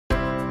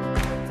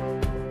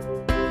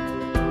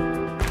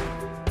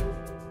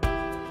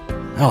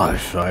Hello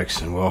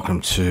folks, and welcome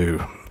to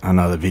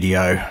another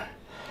video.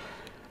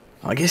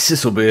 I guess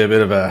this will be a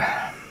bit of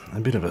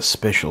a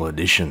special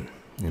edition,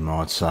 you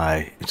might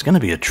say. It's going to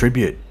be a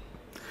tribute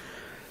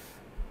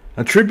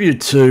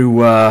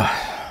to a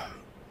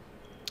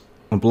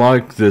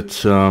bloke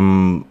that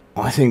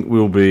I think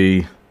will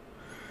be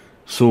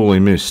sorely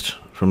missed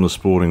from the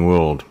sporting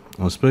world.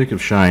 I speak of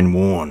Shane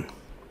Warne,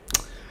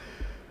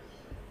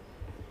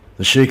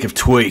 the Sheik of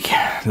Tweak,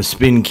 the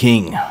Spin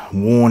King,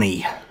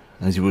 Warnie,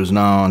 as he was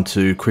known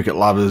to cricket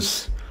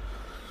lovers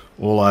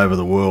all over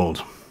the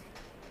world.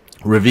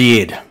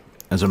 Revered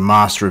as a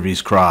master of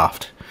his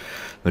craft,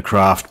 the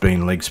craft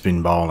being leg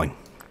spin bowling.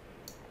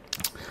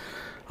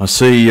 I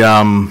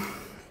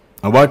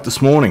woke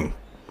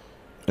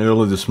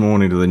early this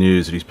morning to the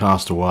news that he's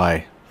passed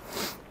away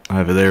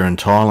over there in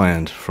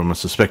Thailand from a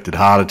suspected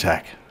heart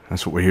attack.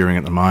 That's what we're hearing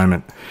at the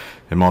moment.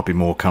 There might be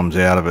more comes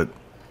out of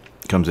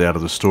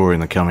the story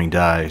in the coming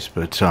days,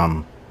 but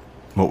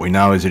what we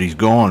know is that he's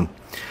gone.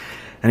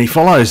 And he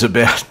follows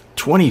about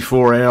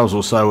 24 hours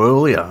or so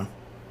earlier.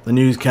 The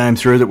news came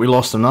through that we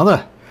lost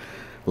another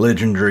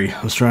legendary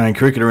Australian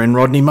cricketer in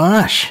Rodney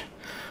Marsh,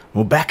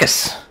 or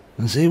Bacchus,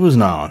 as he was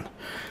known.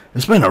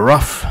 It's been a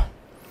rough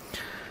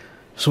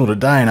sort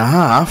of day and a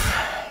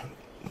half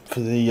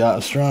for the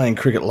Australian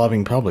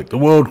cricket-loving public, the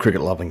world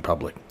cricket-loving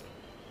public.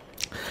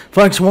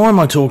 Folks, why am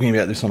I talking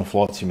about this on a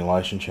flight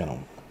simulation channel?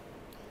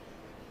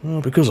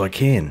 Well, because I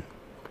can.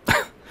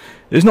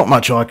 There's not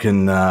much I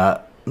can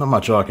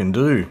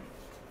do.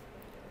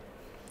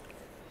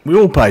 We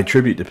all pay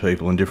tribute to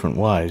people in different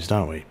ways,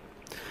 don't we?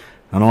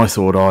 And I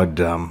thought I'd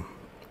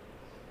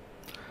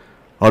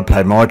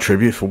pay my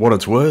tribute for what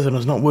it's worth, and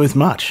it's not worth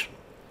much,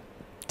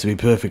 to be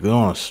perfectly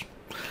honest.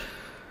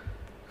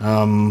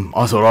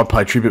 I thought I'd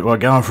pay tribute by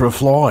going for a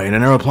fly in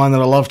an aeroplane that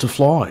I love to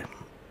fly,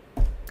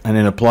 and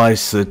in a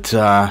place that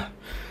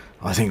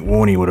I think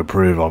Warnie would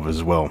approve of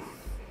as well.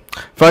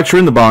 Folks, we're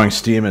in the Boeing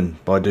Stearman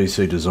by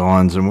DC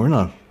Designs, and we're in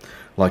a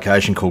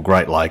location called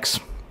Great Lakes,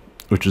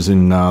 which is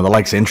in the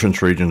Lakes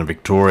Entrance region of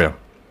Victoria,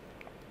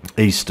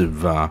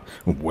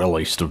 well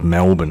east of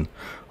Melbourne,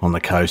 on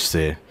the coast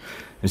there.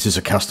 This is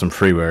a custom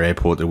freeware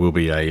airport. There will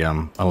be a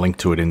link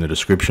to it in the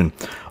description.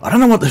 I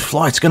don't know what the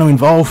flight's going to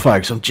involve,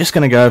 folks. I'm just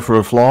going to go for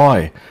a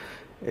fly.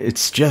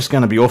 It's just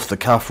going to be off the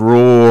cuff,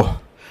 raw,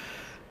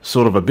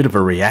 sort of a bit of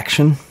a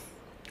reaction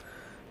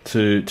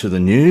to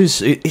the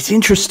news. It's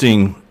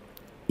interesting.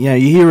 You know,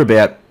 you hear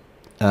about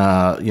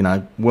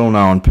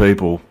well-known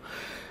people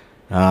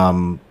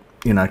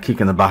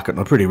kicking the bucket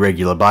on a pretty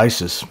regular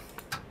basis.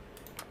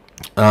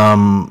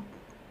 And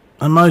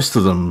most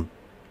of them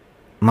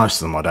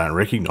I don't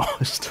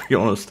recognise, to be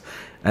honest.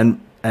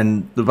 And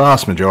the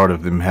vast majority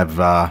of them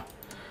have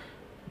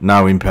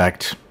no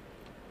impact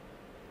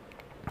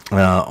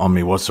on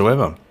me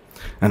whatsoever.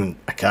 And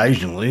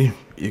occasionally,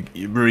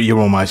 you're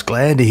almost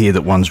glad to hear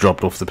that one's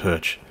dropped off the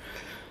perch.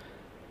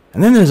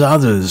 And then there's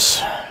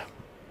others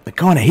that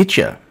kind of hit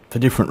you for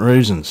different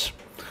reasons.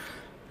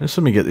 Just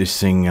let me get this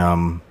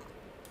thing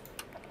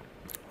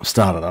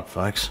started up,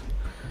 folks.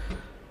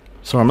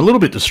 So I'm a little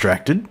bit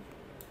distracted.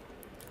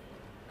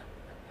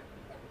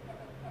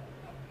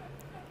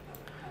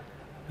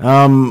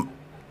 Yeah,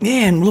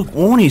 and look,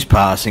 Warnie's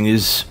passing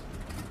is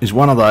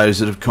one of those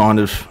that have kind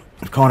of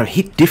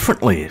hit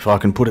differently, if I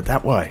can put it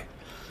that way.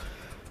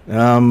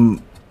 I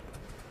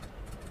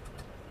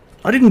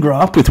didn't grow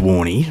up with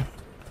Warnie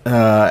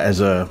as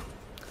a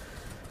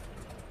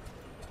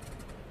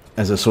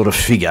sort of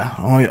figure.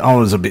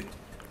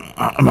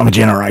 I'm a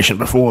generation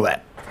before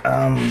that.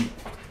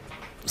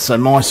 So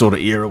my sort of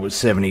era was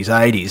 70s,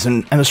 80s,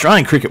 and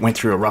Australian cricket went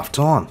through a rough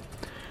time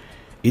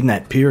in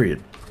that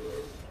period.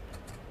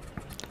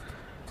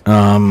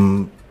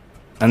 And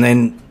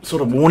then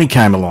sort of Warnie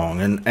came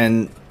along,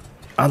 and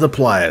other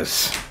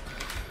players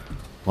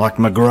like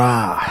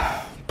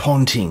McGrath,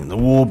 Ponting, the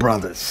War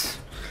Brothers,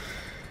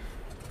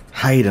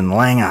 Hayden,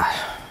 Langer,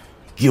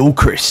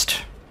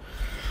 Gilchrist,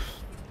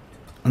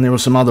 and there were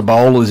some other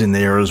bowlers in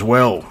there as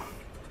well.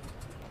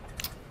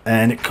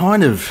 And it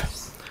kind of,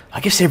 I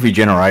guess every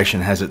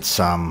generation has its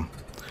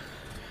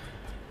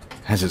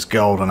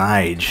golden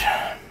age.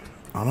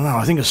 I don't know,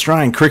 I think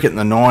Australian cricket in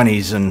the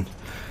 90s and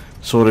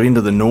sort of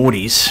into the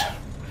noughties,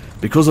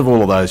 because of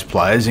all of those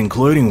players,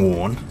 including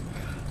Warne,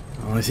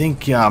 I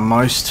think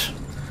most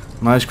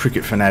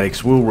cricket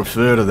fanatics will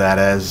refer to that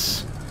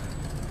as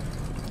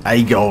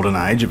a golden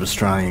age of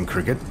Australian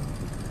cricket.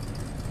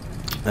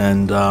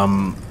 And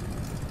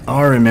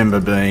I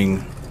remember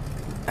being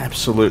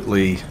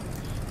absolutely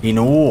in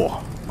awe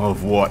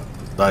of what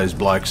those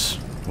blokes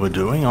were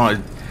doing.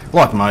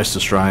 Like most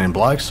Australian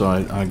blokes,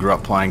 I grew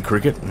up playing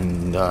cricket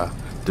and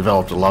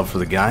developed a love for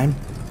the game.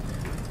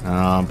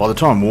 By the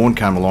time Warne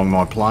came along,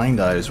 my playing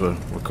days were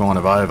kind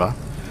of over.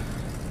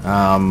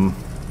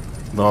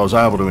 But I was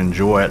able to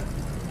enjoy it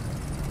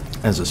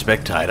as a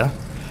spectator.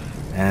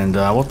 And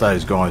what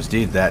those guys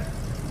did, that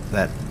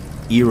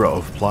era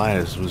of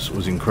players,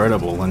 was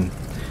incredible.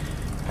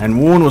 And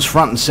Warne was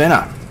front and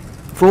centre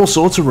for all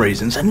sorts of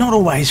reasons, and not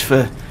always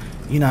for,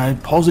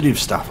 positive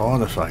stuff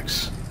either,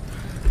 folks.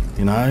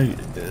 You know,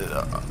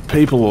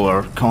 people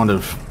are kind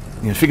of,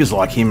 you know, figures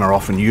like him are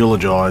often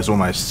eulogised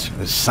almost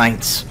as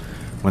saints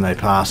when they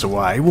pass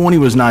away. Warnie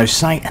was no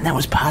saint, and that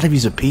was part of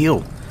his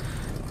appeal.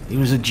 He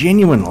was a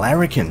genuine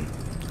larrikin,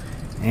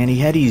 and he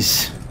had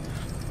his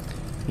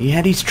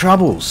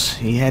troubles.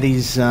 He had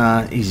his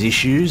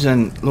issues,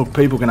 and look,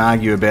 people can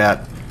argue about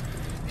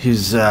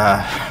his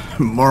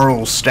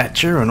moral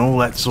stature and all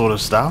that sort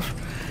of stuff,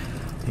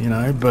 you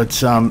know, but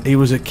he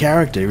was a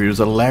character. He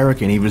was a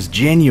larrikin. He was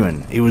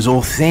genuine. He was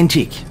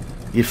authentic.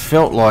 You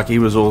felt like he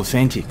was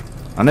authentic.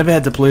 I never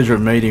had the pleasure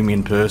of meeting him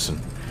in person,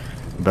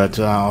 but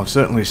I've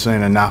certainly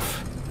seen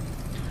enough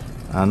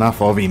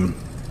of him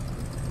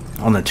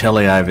on the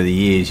telly over the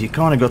years. You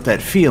kind of got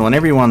that feel, and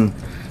everyone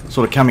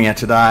sort of coming out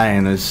today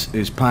and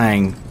is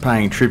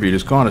paying tribute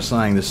is kind of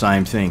saying the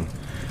same thing.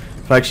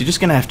 Folks, you're just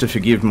going to have to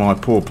forgive my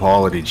poor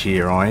pilotage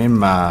here. I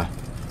am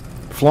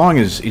flying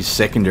is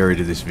secondary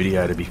to this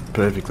video, to be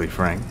perfectly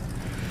frank.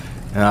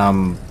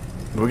 We're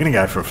going to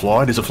go for a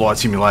flight. It's a flight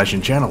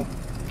simulation channel.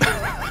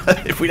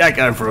 If we don't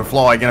go for a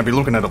fly, you're going to be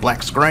looking at a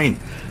black screen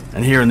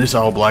and hearing this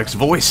old bloke's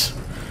voice.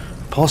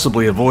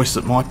 Possibly a voice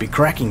that might be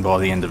cracking by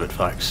the end of it,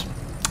 folks.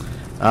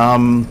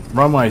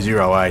 Runway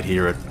 08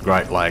 here at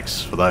Great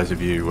Lakes, for those of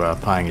you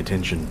paying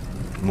attention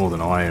more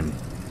than I am.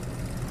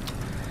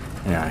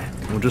 Anyway,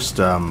 we'll just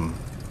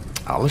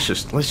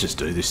let's just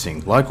do this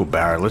thing. Local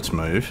barrier, let's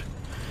move,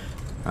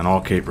 and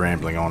I'll keep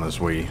rambling on as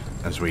we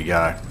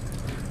go.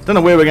 Don't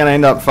know where we're going to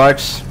end up,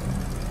 folks.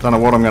 Don't know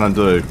what I'm going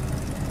to do.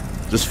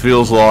 Just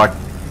feels like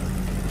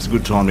it's a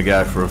good time to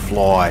go for a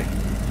fly.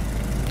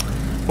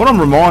 What I'm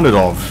reminded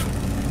of,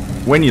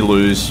 when you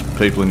lose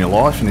people in your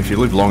life, and if you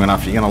live long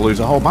enough, you're going to lose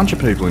a whole bunch of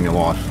people in your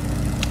life,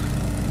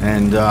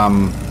 and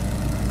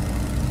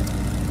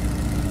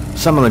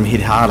some of them hit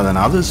harder than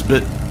others,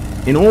 but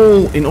in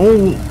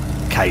all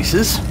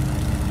cases,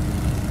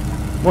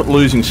 what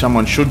losing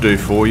someone should do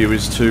for you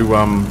is to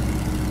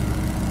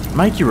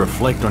make you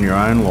reflect on your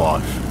own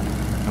life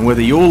and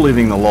whether you're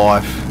living the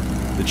life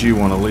that you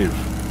want to live.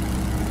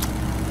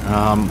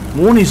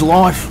 Warnie's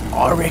life,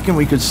 I reckon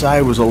we could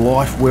say, was a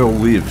life well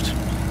lived.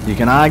 You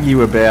can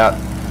argue about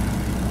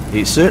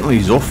certainly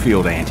his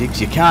off-field antics.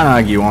 You can't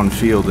argue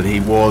on-field that he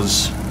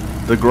was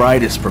the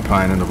greatest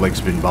proponent of leg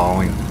spin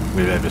bowling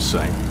we've ever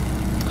seen.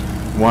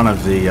 One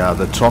of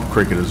the top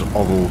cricketers of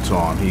all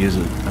time. He is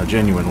a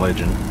genuine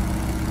legend.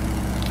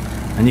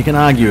 And you can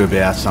argue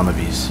about some of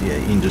his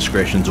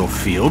indiscretions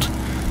off-field.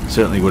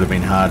 Certainly would have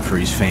been hard for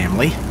his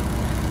family.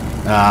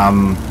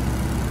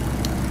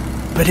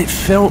 But it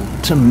felt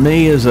to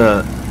me as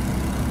a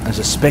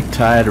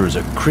spectator, as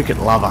a cricket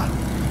lover,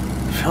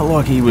 it felt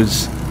like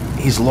his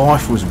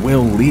life was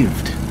well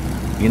lived,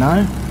 you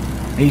know.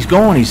 He's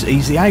gone.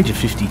 He's the age of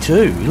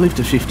 52. He lived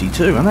to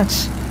 52, and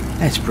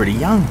that's pretty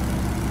young,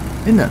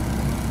 isn't it?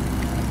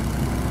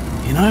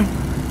 You know.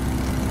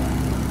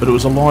 But it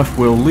was a life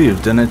well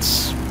lived, and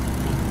it's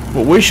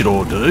what we should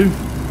all do.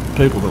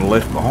 People that are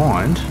left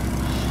behind,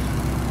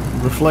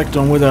 reflect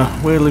on whether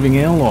we're living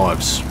our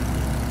lives,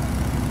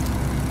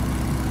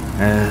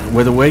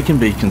 whether we can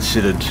be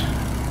considered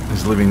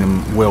as living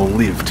them well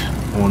lived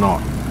or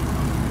not.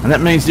 And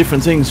that means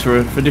different things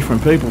for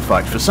different people,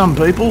 folks. For some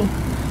people,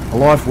 a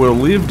life well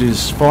lived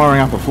is firing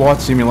up a flight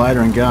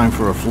simulator and going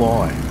for a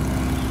fly.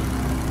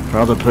 For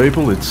other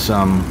people, it's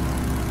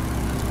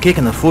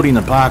kicking the foot in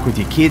the park with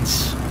your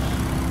kids.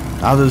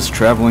 Others,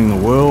 travelling the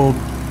world.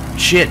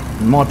 Shit,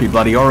 it might be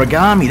bloody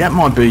origami. That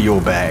might be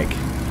your bag.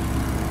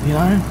 You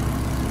know,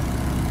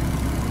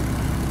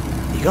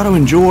 you got to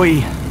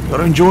enjoy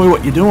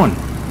what you're doing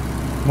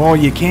while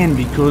you can,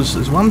 because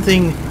there's one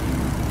thing.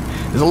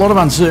 There's a lot of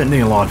uncertainty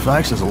in life,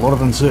 folks. There's a lot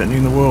of uncertainty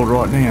in the world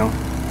right now.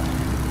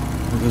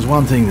 But there's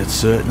one thing that's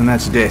certain, and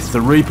that's death.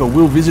 The Reaper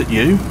will visit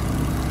you.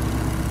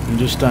 You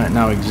just don't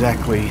know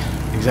exactly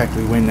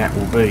when that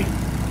will be.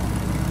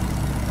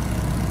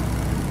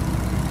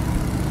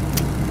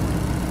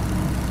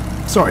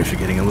 Sorry for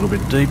getting a little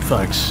bit deep,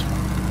 folks.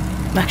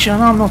 Actually,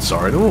 no, I'm not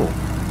sorry at all.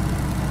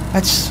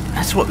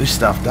 That's what this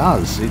stuff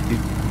does. It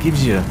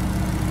gives you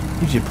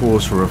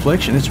pause for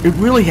reflection. It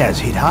really has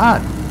hit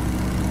hard.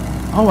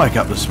 I woke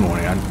up this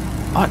morning and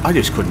I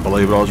just couldn't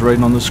believe what I was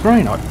reading on the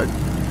screen.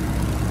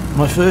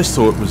 My first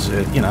thought was,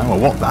 a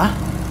what the?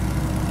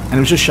 And it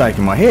was just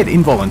shaking my head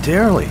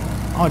involuntarily.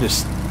 What?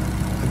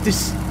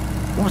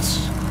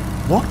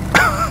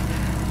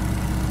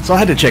 So I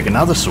had to check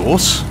another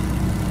source,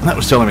 and that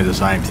was telling me the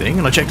same thing.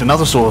 And I checked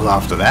another source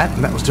after that,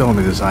 and that was telling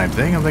me the same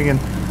thing. I'm thinking,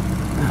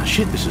 oh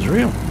shit, this is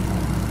real.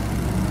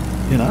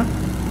 You know?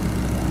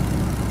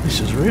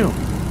 This is real.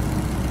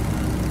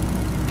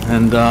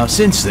 And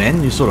since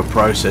then, you sort of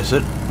process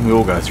it, and we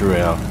all go through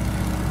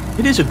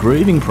it is a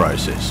grieving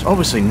process.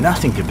 Obviously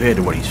nothing compared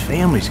to what his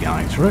family's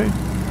going through.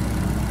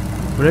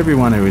 But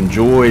everyone who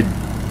enjoyed,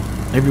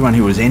 everyone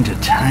who was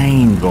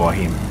entertained by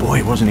him,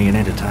 boy, wasn't he an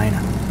entertainer.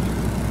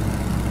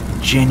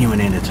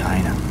 Genuine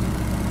entertainer.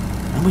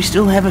 And we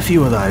still have a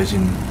few of those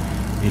in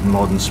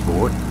modern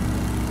sport.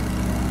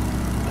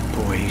 But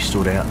boy, he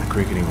stood out in the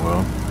cricketing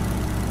world.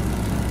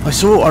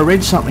 I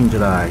read something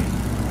today.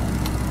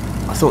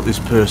 I thought this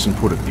person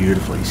put it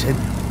beautifully. He said,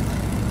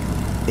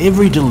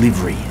 every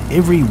delivery,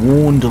 every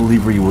Warne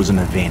delivery was an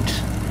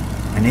event,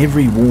 and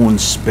every Warne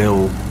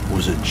spell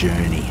was a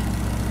journey.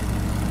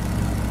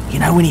 You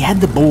know, when he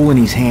had the ball in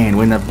his hand,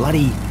 when the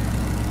bloody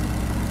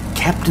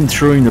captain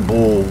threw him the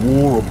ball,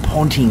 War or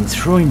Ponting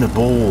threw him the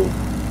ball,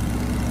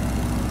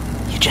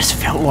 you just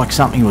felt like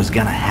something was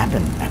going to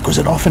happen, because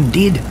it often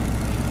did.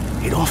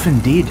 It often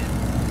did.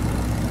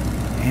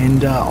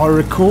 And I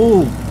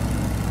recall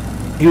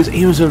he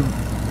was a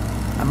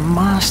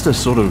master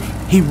sort of...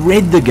 He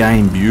read the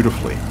game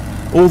beautifully.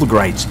 All the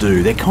greats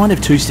do. They're kind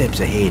of 2 steps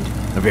ahead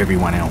of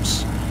everyone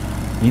else.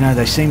 You know,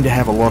 they seem to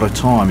have a lot of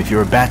time. If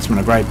you're a batsman,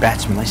 a great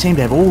batsman, they seem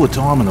to have all the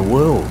time in the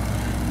world.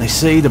 They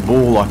see the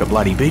ball like a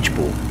bloody beach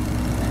ball.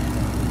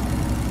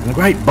 And the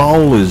great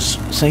bowlers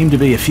seem to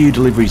be a few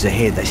deliveries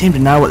ahead. They seem to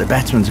know what the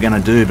batsman's going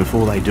to do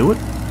before they do it.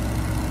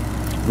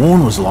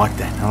 Warne was like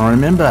that. And I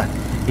remember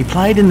he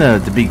played in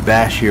the Big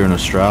Bash here in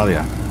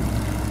Australia.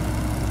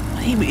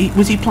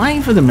 Was he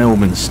playing for the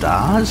Melbourne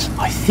Stars?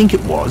 I think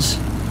it was.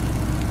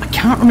 I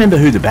can't remember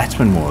who the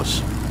batsman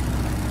was.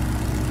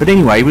 But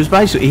anyway, he was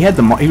basically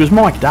he was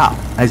mic'd up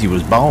as he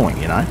was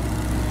bowling, you know.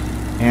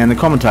 And the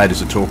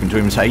commentators are talking to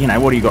him and say, you know,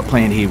 what do you got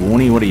planned here,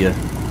 Warnie? What are you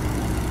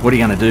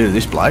going to do to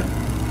this bloke?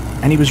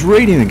 And he was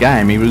reading the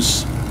game. He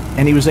was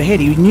ahead.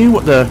 He knew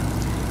what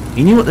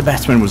the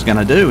batsman was going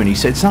to do, and he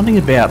said something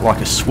about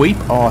like a sweep.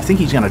 Oh, I think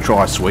he's going to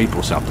try a sweep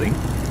or something.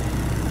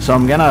 So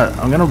I'm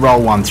gonna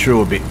roll one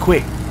through a bit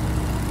quick.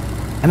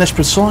 And that's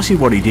precisely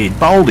what he did.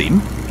 Bowled him.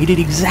 He did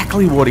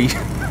exactly what he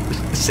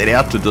set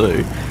out to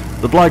do.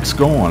 The bloke's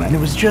gone, and it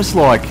was just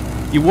like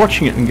you're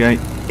watching it and going.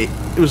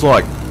 It was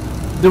like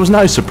there was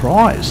no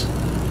surprise.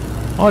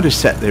 I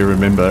just sat there.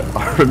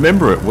 I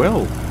remember it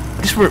well.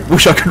 I just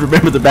wish I could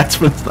remember the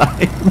batsman's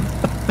name.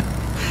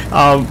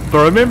 But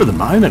I remember the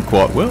moment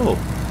quite well.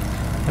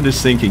 I'm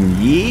just thinking,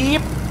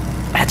 yep,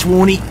 that's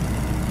Warnie.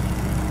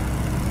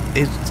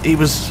 He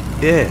was,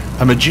 yeah,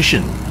 a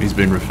magician. He's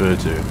been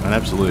referred to, an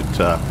absolute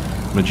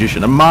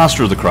magician, a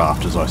master of the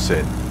craft, as I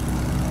said.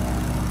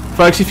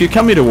 Folks, if you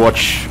come here to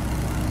watch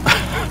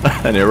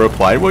an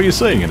aeroplane, well, you're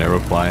seeing an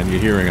aeroplane,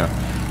 you're hearing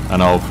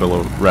an old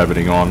fellow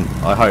rabbiting on.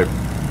 I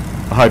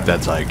hope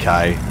that's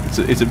okay.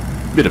 It's a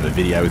bit of a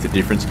video with a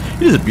difference.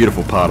 It is a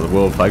beautiful part of the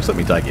world, folks. Let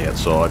me take you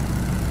outside,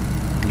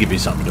 give you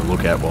something to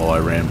look at while I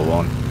ramble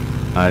on.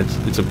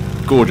 It's a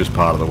gorgeous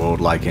part of the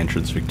world, Lake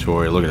Entrance,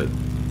 Victoria. Look at it.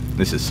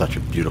 This is such a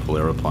beautiful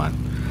aeroplane.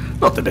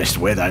 Not the best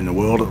weather in the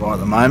world right at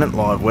the moment,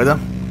 live weather.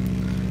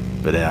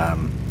 But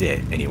yeah.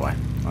 Anyway,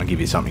 I'll give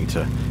you something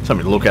to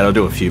look at. I'll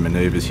do a few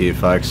manoeuvres here,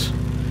 folks.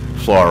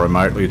 Fly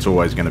remotely. It's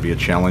always going to be a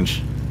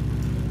challenge.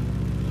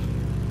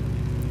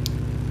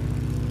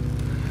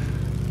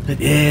 But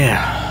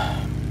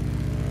yeah.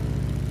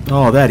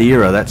 Oh, that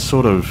era. That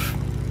sort of.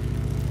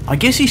 I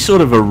guess he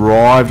sort of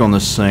arrived on the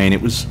scene.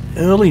 It was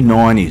early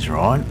 90s,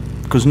 right?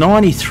 Because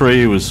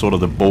 93 was sort of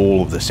the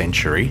ball of the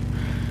century.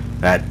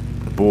 That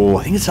ball,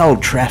 I think it's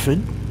Old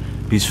Trafford.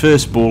 His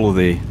first ball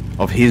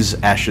of his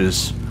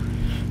Ashes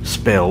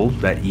spell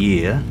that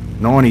year,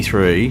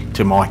 93,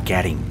 to Mike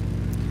Gatting.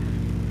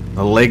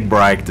 The leg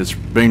break that's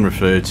been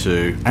referred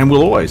to, and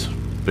will always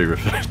be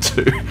referred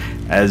to,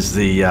 as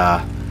the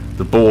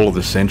ball of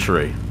the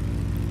century.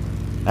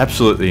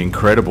 Absolutely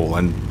incredible.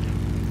 And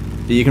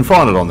you can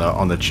find it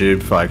on the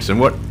tube, folks.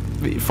 And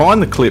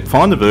find the clip,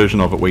 find the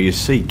version of it where you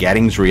see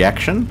Gatting's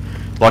reaction.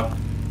 Like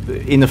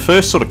in the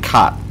first sort of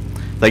cut,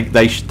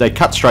 they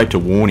cut straight to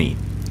Warnie,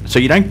 so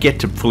you don't get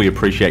to fully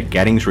appreciate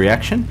Gatting's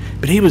reaction.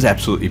 But he was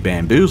absolutely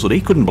bamboozled. He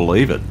couldn't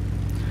believe it.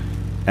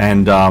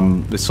 And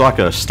it's like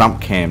a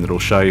stump cam that'll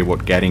show you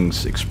what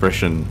Gatting's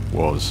expression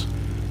was.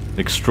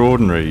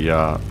 Extraordinary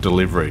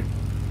delivery.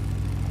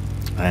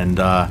 And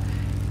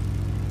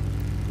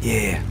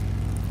yeah.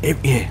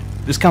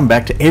 Just come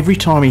back to every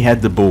time he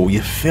had the ball,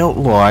 you felt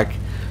like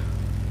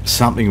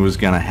something was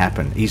going to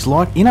happen. He's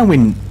like, you know,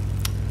 when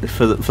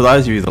for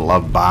those of you that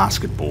love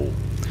basketball,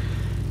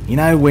 you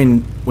know,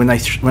 when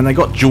they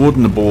got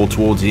Jordan the ball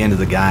towards the end of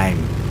the game,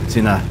 it's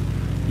in a,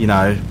 you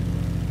know,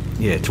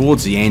 yeah,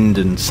 towards the end,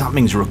 and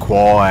something's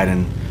required,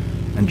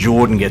 and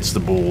Jordan gets the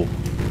ball.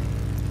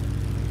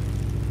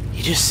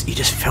 You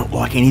just felt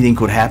like anything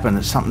could happen,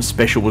 that something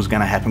special was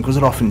going to happen, because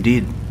it often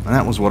did, and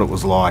that was what it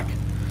was like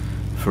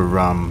for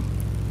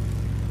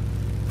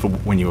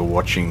when you were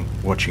watching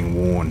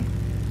Warne.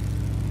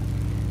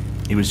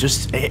 It was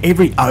just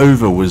every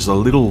over was a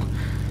little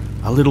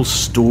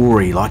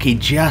story. Like he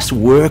just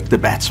worked the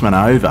batsman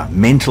over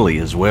mentally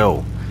as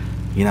well.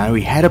 You know,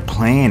 he had a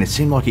plan. It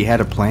seemed like he had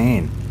a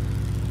plan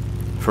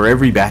for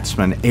every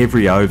batsman,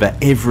 every over,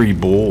 every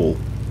ball,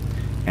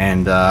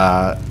 and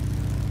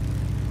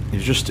it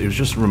was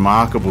just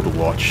remarkable to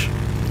watch.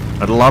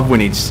 I'd love when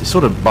he'd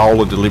sort of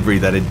bowl a delivery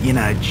that'd, you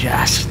know,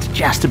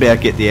 just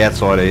about get the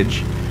outside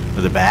edge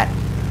of the bat,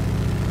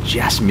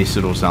 just miss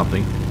it or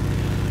something,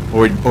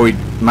 or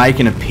he'd make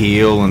an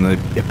appeal and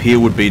the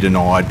appeal would be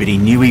denied, but he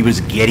knew he was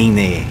getting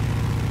there.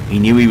 He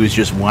knew he was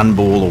just one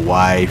ball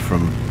away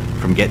from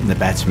getting the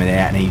batsman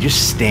out, and he'd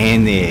just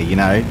stand there, you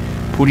know,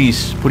 put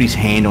his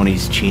hand on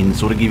his chin,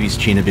 sort of give his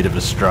chin a bit of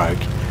a stroke,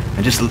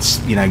 and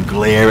just, you know,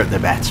 glare at the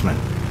batsman.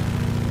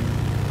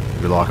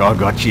 Be like, I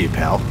got you,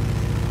 pal.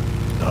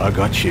 I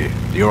got you.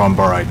 You're on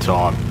borrowed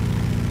time.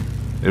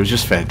 It was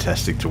just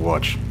fantastic to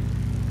watch.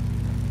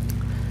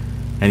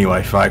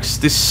 Anyway, folks,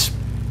 this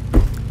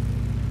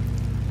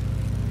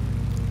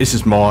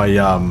is my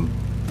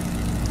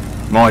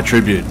my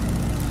tribute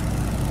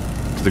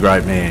to the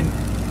great man,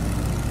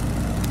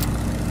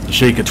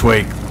 Sheikha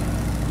Tweak,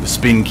 the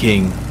spin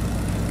king,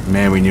 the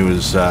man we knew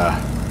as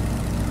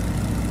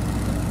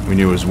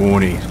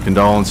Warnie.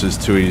 Condolences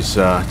to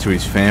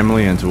his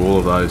family and to all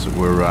of those that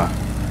were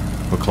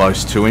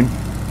close to him.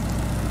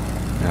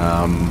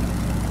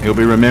 He'll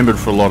be remembered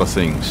for a lot of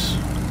things.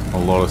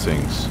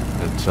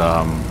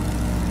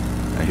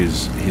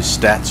 His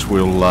stats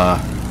will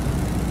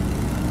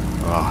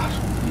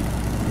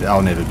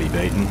they'll never be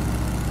beaten.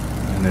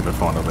 You'll never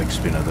find a leg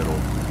spinner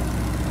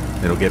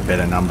that'll get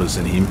better numbers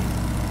than him.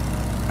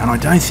 And I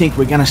don't think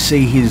we're going to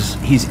see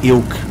his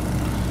ilk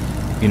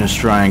in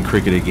Australian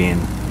cricket again.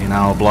 You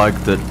know, a bloke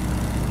that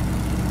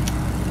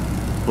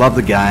loved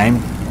the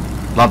game,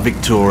 loved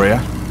Victoria.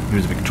 He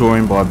was a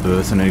Victorian by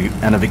birth and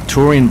a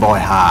Victorian by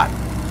heart.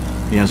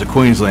 You know, as a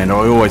Queenslander,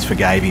 I always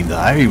forgave him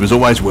though. He was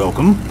always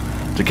welcome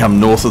to come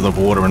north of the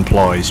border and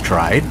ply his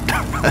trade.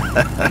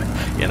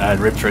 You know,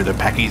 rip through the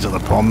Packies or the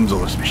Proms,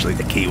 or especially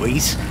the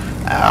Kiwis.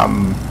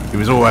 He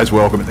was always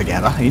welcome at the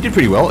Gabba. He did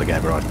pretty well at the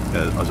Gabba,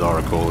 as I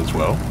recall as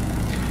well.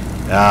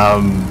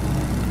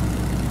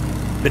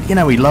 But you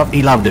know, he loved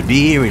a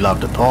beer, he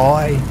loved a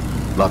pie,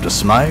 loved a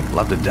smoke,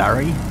 loved a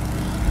durry.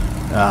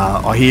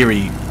 I hear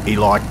he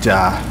liked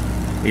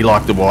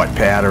the white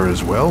powder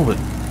as well, but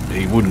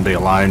he wouldn't be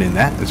alone in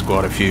that. There's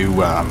quite a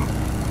few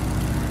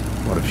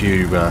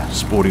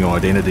sporting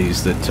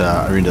identities that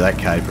are into that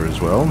caper as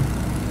well.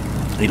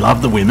 He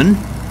loved the women.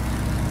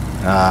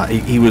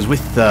 He was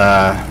with.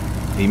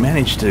 He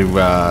managed to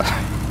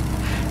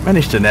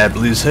nab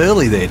Liz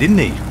Hurley there, didn't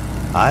he?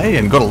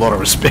 And got a lot of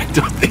respect,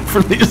 I think,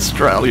 from the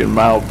Australian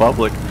male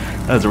public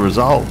as a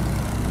result.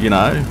 You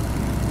know,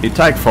 he'd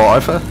take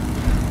Pfeiffer,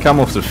 come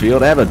off the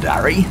field, have a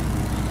durry,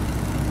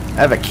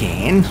 have a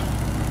can,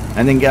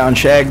 and then go and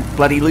shag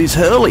bloody Liz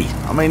Hurley.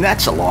 I mean,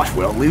 that's a life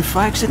well lived,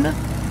 folks, isn't it?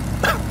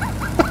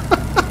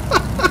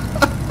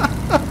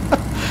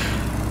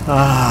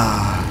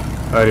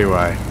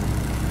 Anyway,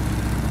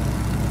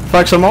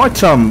 folks, I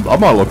might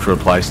look for a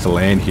place to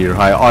land here.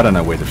 Hey, I don't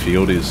know where the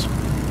field is.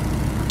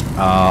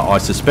 I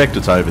suspect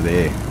it's over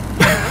there.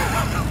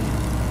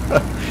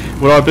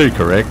 Would I be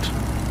correct?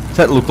 Does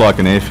that look like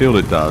an airfield?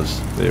 It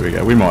does. There we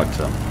go. We might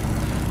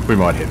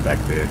head back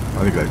there.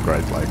 I think that's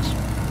great, Lakes.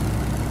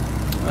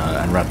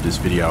 And wrap this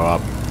video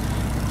up.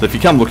 So if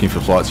you come looking for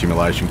flight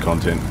simulation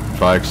content,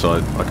 folks,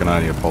 I can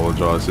only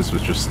apologise. This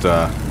was just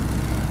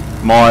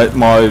my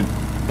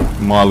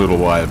little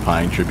way of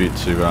paying tribute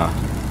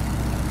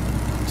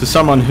to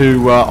someone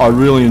who I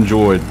really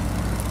enjoyed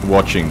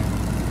watching.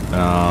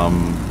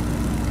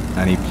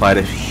 And he played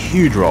a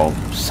huge role,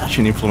 such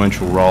an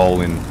influential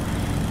role in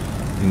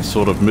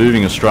sort of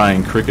moving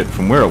Australian cricket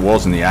from where it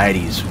was in the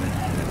 80s.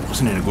 It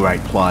wasn't in a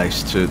great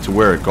place to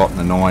where it got in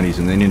the 90s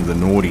and then into the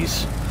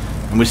noughties.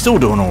 And we're still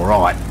doing all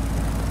right.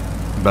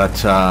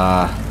 But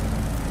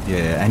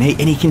yeah, and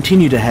he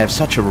continued to have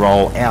such a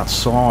role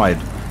outside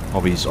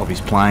of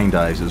his playing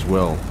days as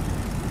well.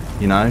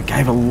 You know,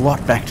 gave a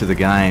lot back to the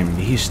game.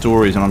 You hear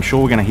stories, and I'm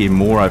sure we're going to hear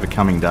more over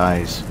coming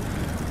days,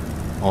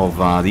 of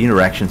the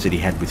interactions that he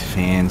had with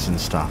fans and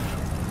stuff,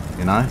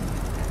 you know.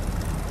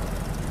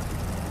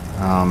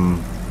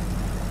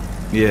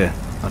 Yeah,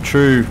 a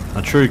true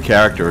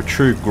character, a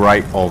true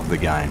great of the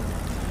game.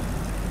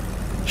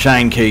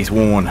 Shane Keith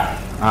Warne,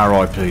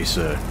 R.I.P.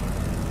 sir.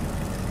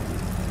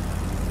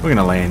 We're going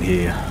to land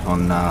here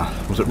on,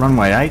 was it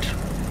runway 8?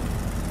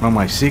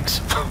 Runway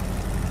 6?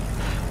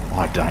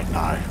 I don't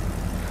know.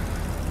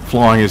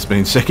 Flying has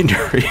been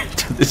secondary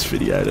to this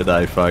video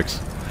today,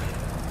 folks.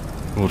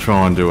 We'll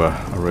try and do a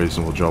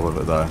reasonable job of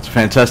it though. It's a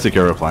fantastic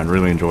aeroplane,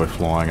 really enjoy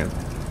flying it.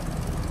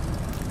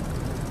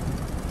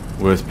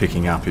 Worth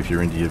picking up if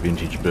you're into your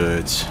vintage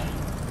birds.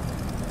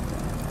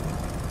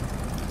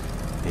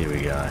 Here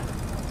we go.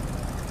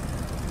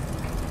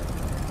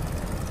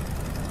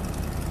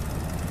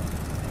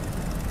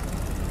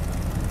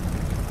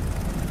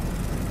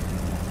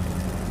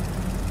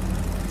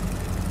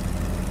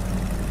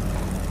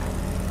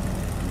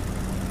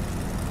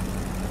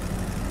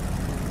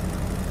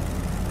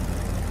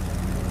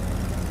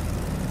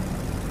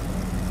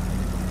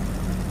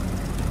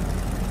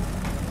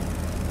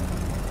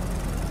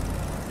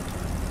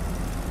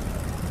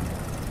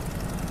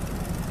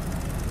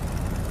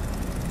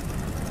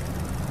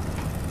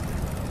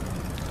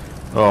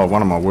 Oh,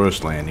 one of my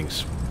worst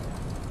landings.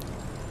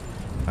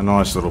 A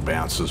nice little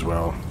bounce as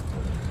well.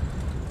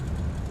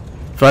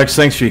 Folks,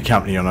 thanks for your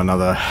company on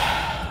another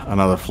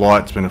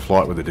flight. It's been a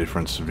flight with a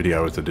difference, a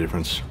video with a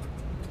difference.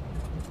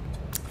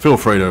 Feel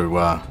free to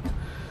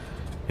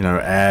you know,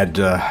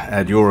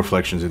 add your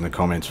reflections in the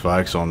comments,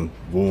 folks, on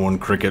Warne,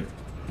 cricket,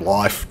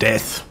 life,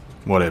 death,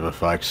 whatever,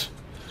 folks.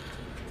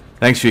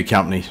 Thanks for your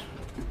company,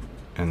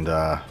 and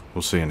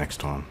we'll see you next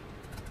time.